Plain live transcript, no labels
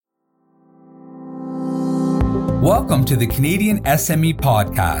Welcome to the Canadian SME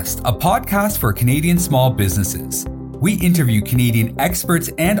Podcast, a podcast for Canadian small businesses. We interview Canadian experts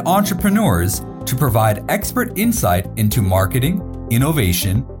and entrepreneurs to provide expert insight into marketing,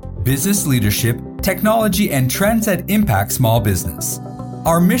 innovation, business leadership, technology, and trends that impact small business.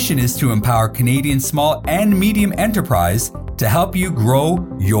 Our mission is to empower Canadian small and medium enterprise to help you grow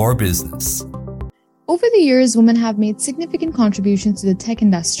your business. Over the years, women have made significant contributions to the tech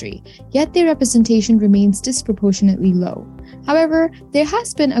industry, yet their representation remains disproportionately low. However, there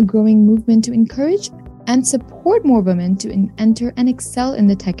has been a growing movement to encourage and support more women to enter and excel in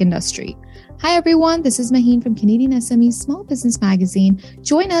the tech industry. Hi everyone, this is Maheen from Canadian SME Small Business Magazine.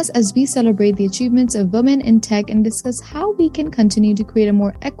 Join us as we celebrate the achievements of women in tech and discuss how we can continue to create a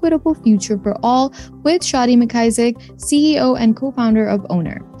more equitable future for all with Shadi McIsaac, CEO and co-founder of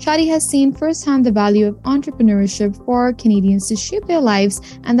Ownr. Shadi has seen firsthand the value of entrepreneurship for Canadians to shape their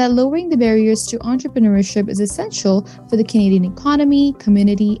lives and that lowering the barriers to entrepreneurship is essential for the Canadian economy,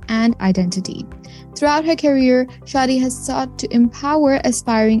 community, and identity. Throughout her career, Shadi has sought to empower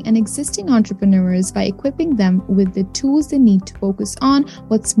aspiring and existing entrepreneurs by equipping them with the tools they need to focus on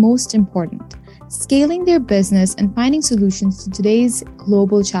what's most important, scaling their business and finding solutions to today's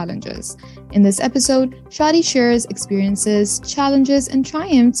global challenges. In this episode, Shadi shares experiences, challenges, and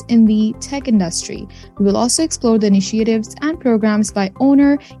triumphs in the tech industry. We will also explore the initiatives and programs by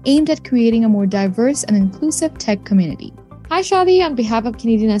Ownr aimed at creating a more diverse and inclusive tech community. Hi, Shadi. On behalf of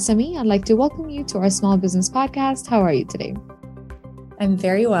Canadian SME, I'd like to welcome you to our Small Business Podcast. How are you today? I'm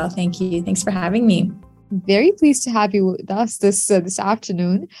very well, thank you. Thanks for having me. Very pleased to have you with us this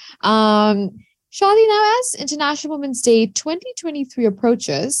afternoon. Shadi, now as International Women's Day 2023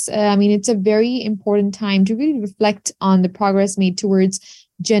 approaches, it's a very important time to really reflect on the progress made towards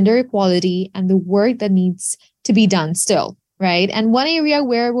gender equality and the work that needs to be done still, right? And one area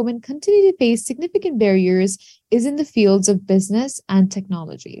where women continue to face significant barriers is in the fields of business and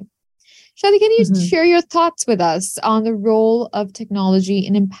technology. Shadi, can you share your thoughts with us on the role of technology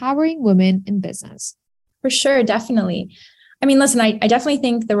in empowering women in business? For sure, definitely. Listen, I definitely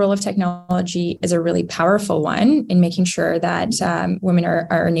think the role of technology is a really powerful one in making sure that women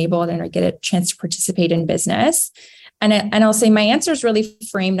are enabled and get a chance to participate in business. And I'll say my answer is really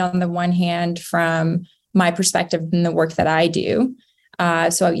framed on the one hand from my perspective and the work that I do. I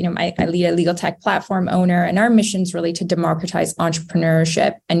lead a legal tech platform, Ownr, and our mission is really to democratize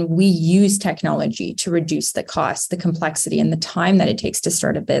entrepreneurship. And we use technology to reduce the cost, the complexity, and the time that it takes to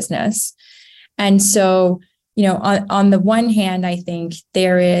start a business. And so, on the one hand, I think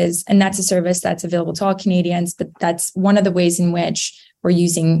there is, and that's a service that's available to all Canadians, but that's one of the ways in which we're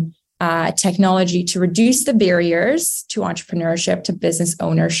using technology to reduce the barriers to entrepreneurship, to business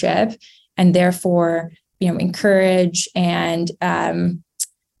ownership, and therefore encourage and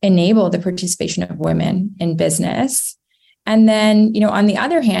enable the participation of women in business. And then, on the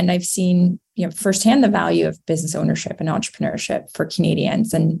other hand, I've seen, firsthand the value of business ownership and entrepreneurship for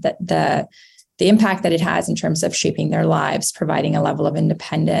Canadians and the impact that it has in terms of shaping their lives, providing a level of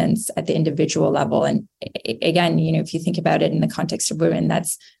independence at the individual level. And again, if you think about it in the context of women,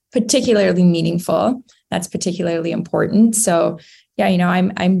 that's particularly meaningful. That's particularly important. So yeah,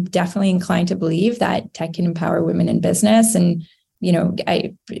 I'm definitely inclined to believe that tech can empower women in business. And,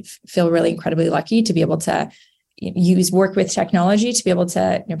 I feel really incredibly lucky to be able to work with technology to be able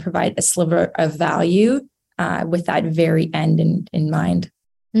to provide a sliver of value with that very end in mind.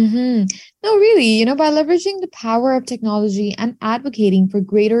 No, really, by leveraging the power of technology and advocating for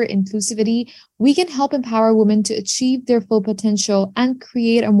greater inclusivity, we can help empower women to achieve their full potential and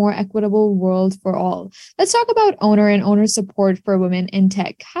create a more equitable world for all. Let's talk about Ownr and Ownr support for women in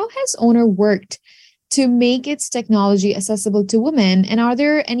tech. How has Ownr worked to make its technology accessible to women? And are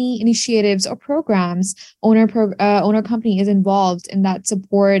there any initiatives or programs Ownr company is involved in that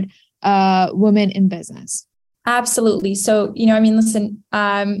support women in business? Absolutely. So, listen,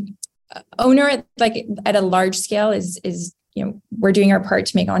 Ownr, at a large scale is, we're doing our part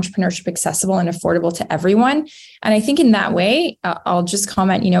to make entrepreneurship accessible and affordable to everyone. And I think in that way, I'll just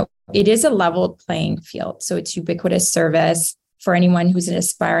comment, it is a level playing field. So it's ubiquitous service for anyone who's an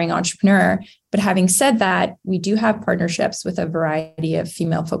aspiring entrepreneur. But having said that, we do have partnerships with a variety of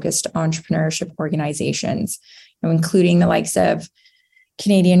female-focused entrepreneurship organizations, including the likes of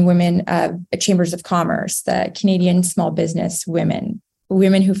Canadian Women Chambers of Commerce, the Canadian Small Business Women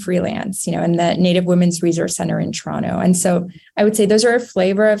who freelance, and the Native Women's Resource Center in Toronto. And so I would say those are a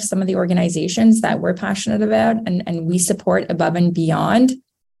flavor of some of the organizations that we're passionate about and we support above and beyond,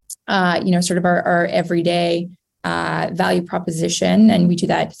 sort of our everyday value proposition. And we do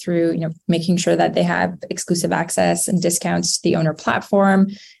that through, making sure that they have exclusive access and discounts to the Ownr platform.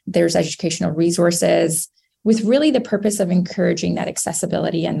 There's educational resources. with really the purpose of encouraging that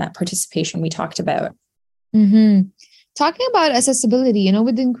accessibility and that participation we talked about. Mm-hmm. Talking about accessibility,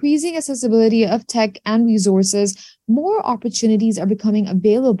 with the increasing accessibility of tech and resources, more opportunities are becoming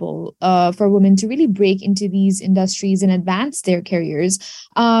available for women to really break into these industries and advance their careers.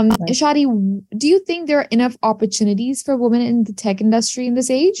 Right. Shadi, do you think there are enough opportunities for women in the tech industry in this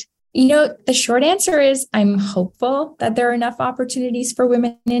age? The short answer is I'm hopeful that there are enough opportunities for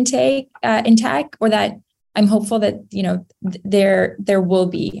women in tech, or that I'm hopeful that, there will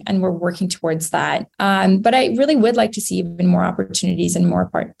be, and we're working towards that. But I really would like to see even more opportunities and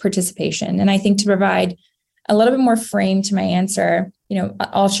more participation. And I think to provide a little bit more frame to my answer,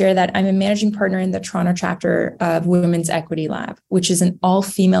 I'll share that I'm a managing partner in the Toronto chapter of Women's Equity Lab, which is an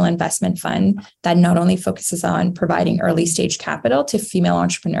all-female investment fund that not only focuses on providing early stage capital to female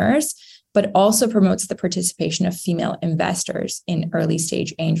entrepreneurs, but also promotes the participation of female investors in early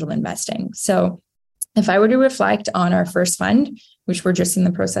stage angel investing. So if I were to reflect on our first fund, which we're just in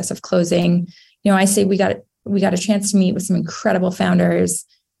the process of closing, I say we got a chance to meet with some incredible founders.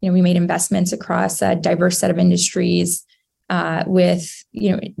 We made investments across a diverse set of industries with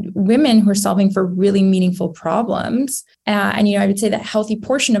women who are solving for really meaningful problems. And I would say that a healthy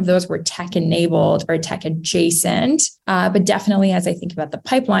portion of those were tech enabled or tech adjacent. But definitely, as I think about the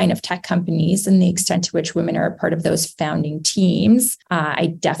pipeline of tech companies and the extent to which women are a part of those founding teams,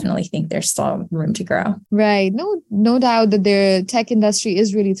 I definitely think there's still room to grow. Right. No doubt that the tech industry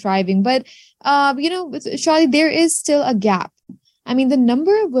is really thriving. But, Shadi, there is still a gap. I mean, the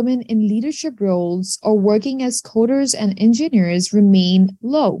number of women in leadership roles or working as coders and engineers remain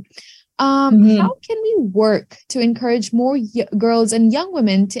low. How can we work to encourage more girls and young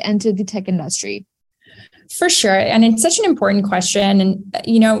women to enter the tech industry? For sure. And it's such an important question.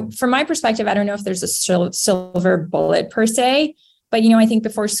 And, from my perspective, I don't know if there's a silver bullet per se, but, I think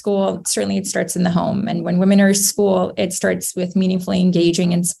before school, certainly it starts in the home. And when women are in school, it starts with meaningfully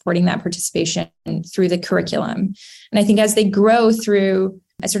engaging and supporting that participation through the curriculum. And I think as they grow into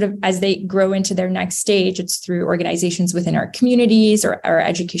their next stage, it's through organizations within our communities or our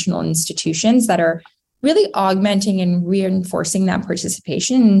educational institutions that are really augmenting and reinforcing that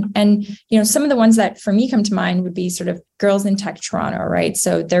participation. And, some of the ones that for me come to mind would be sort of Girls in Tech Toronto, right?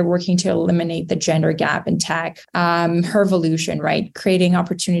 So they're working to eliminate the gender gap in tech. Hervolution, right? Creating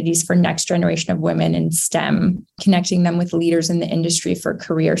opportunities for next generation of women in STEM, connecting them with leaders in the industry for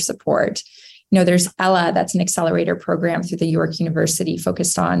career support. There's Ella, that's an accelerator program through the York University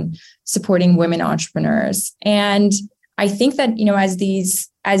focused on supporting women entrepreneurs. And I think that,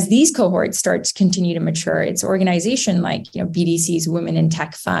 as these cohorts start to continue to mature, it's organization like, BDC's Women in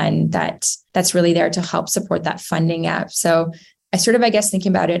Tech Fund that's really there to help support that funding gap. So I think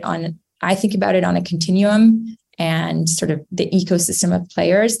about it on a continuum and sort of the ecosystem of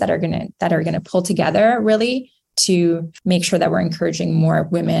players that are going to pull together really to make sure that we're encouraging more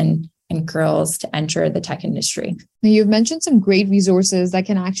women and girls to enter the tech industry. Now, you've mentioned some great resources that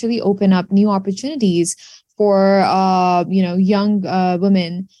can actually open up new opportunities for young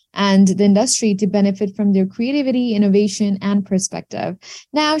women and the industry to benefit from their creativity, innovation, and perspective.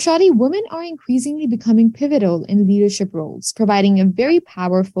 Now, Shadi, women are increasingly becoming pivotal in leadership roles, providing a very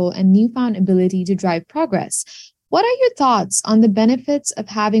powerful and newfound ability to drive progress. What are your thoughts on the benefits of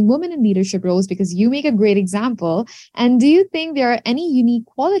having women in leadership roles? Because you make a great example. And do you think there are any unique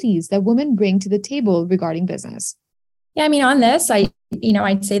qualities that women bring to the table regarding business? Yeah, on this,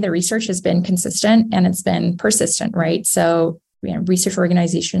 I'd say the research has been consistent and it's been persistent, right? So, research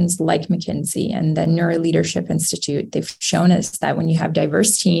organizations like McKinsey and the Neuro Leadership Institute, they've shown us that when you have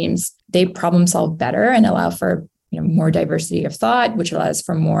diverse teams, they problem solve better and allow for, more diversity of thought, which allows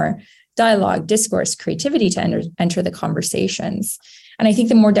for more dialogue, discourse, creativity to enter the conversations. And I think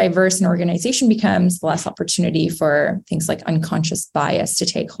the more diverse an organization becomes, the less opportunity for things like unconscious bias to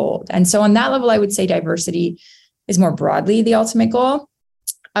take hold. And so on that level, I would say diversity is more broadly the ultimate goal,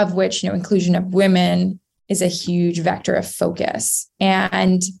 of which, inclusion of women is a huge vector of focus.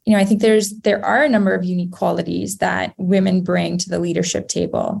 And, I think there are a number of unique qualities that women bring to the leadership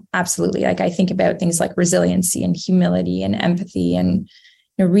table. Absolutely. Like I think about things like resiliency and humility and empathy. And,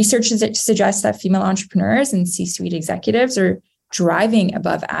 research suggests that female entrepreneurs and C-suite executives are driving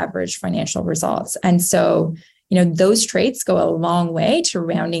above average financial results. And so, those traits go a long way to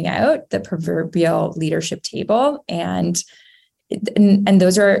rounding out the proverbial leadership table. And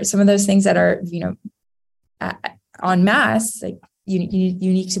those are some of those things that are, en masse, like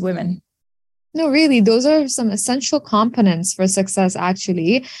unique to women. No, really, those are some essential components for success,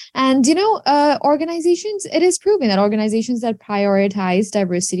 actually. And, organizations, it is proven that organizations that prioritize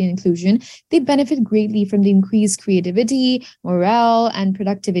diversity and inclusion, they benefit greatly from the increased creativity, morale, and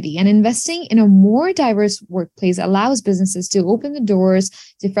productivity. And investing in a more diverse workplace allows businesses to open the doors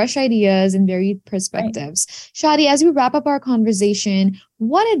to fresh ideas and varied perspectives. Right. Shadi, as we wrap up our conversation,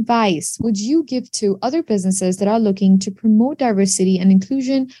 what advice would you give to other businesses that are looking to promote diversity and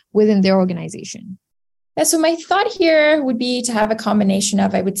inclusion within their organization? Yeah, so my thought here would be to have a combination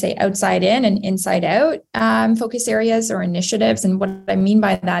of, I would say, outside in and inside out focus areas or initiatives. And what I mean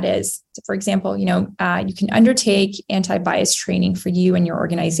by that is, for example, you can undertake anti-bias training for you and your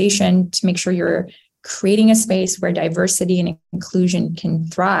organization to make sure you're creating a space where diversity and inclusion can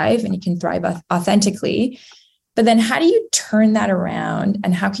thrive, and you can thrive authentically. But then how do you turn that around,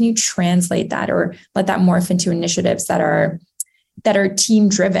 and how can you translate that or let that morph into initiatives that are team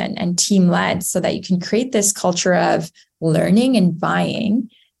driven and team led, so that you can create this culture of learning and buying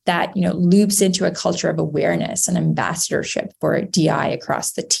that, loops into a culture of awareness and ambassadorship for DI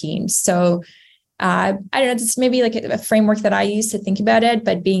across the team. So I don't know, this may be like a framework that I use to think about it,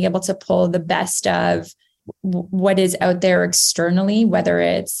 but being able to pull the best of what is out there externally, whether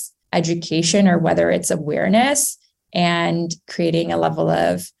it's education or whether it's awareness, and creating a level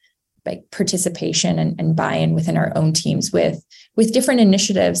of like participation and buy-in within our own teams with different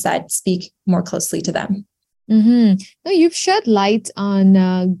initiatives that speak more closely to them. Mm-hmm. No, you've shed light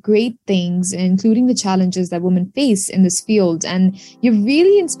on great things, including the challenges that women face in this field. And you've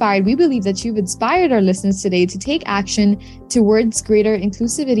really inspired, we believe that you've inspired our listeners today to take action towards greater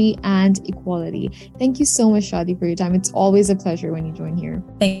inclusivity and equality. Thank you so much, Shadi, for your time. It's always a pleasure when you join here.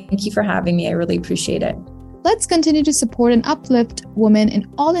 Thank you for having me. I really appreciate it. Let's continue to support and uplift women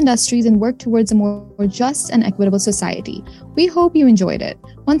in all industries and work towards a more just and equitable society. We hope you enjoyed it.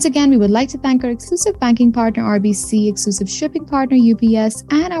 Once again, we would like to thank our exclusive banking partner, RBC, exclusive shipping partner, UPS,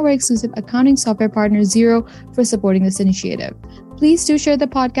 and our exclusive accounting software partner, Xero, for supporting this initiative. Please do share the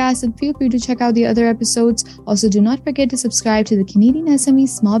podcast and feel free to check out the other episodes. Also, do not forget to subscribe to the Canadian SME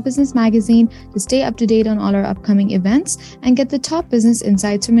Small Business Magazine to stay up to date on all our upcoming events and get the top business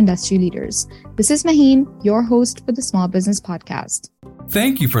insights from industry leaders. This is Maheen, your host for the Small Business Podcast.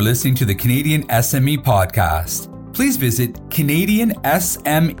 Thank you for listening to the Canadian SME Podcast. Please visit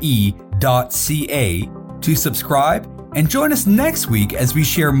canadiansme.ca to subscribe and join us next week as we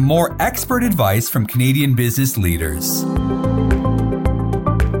share more expert advice from Canadian business leaders.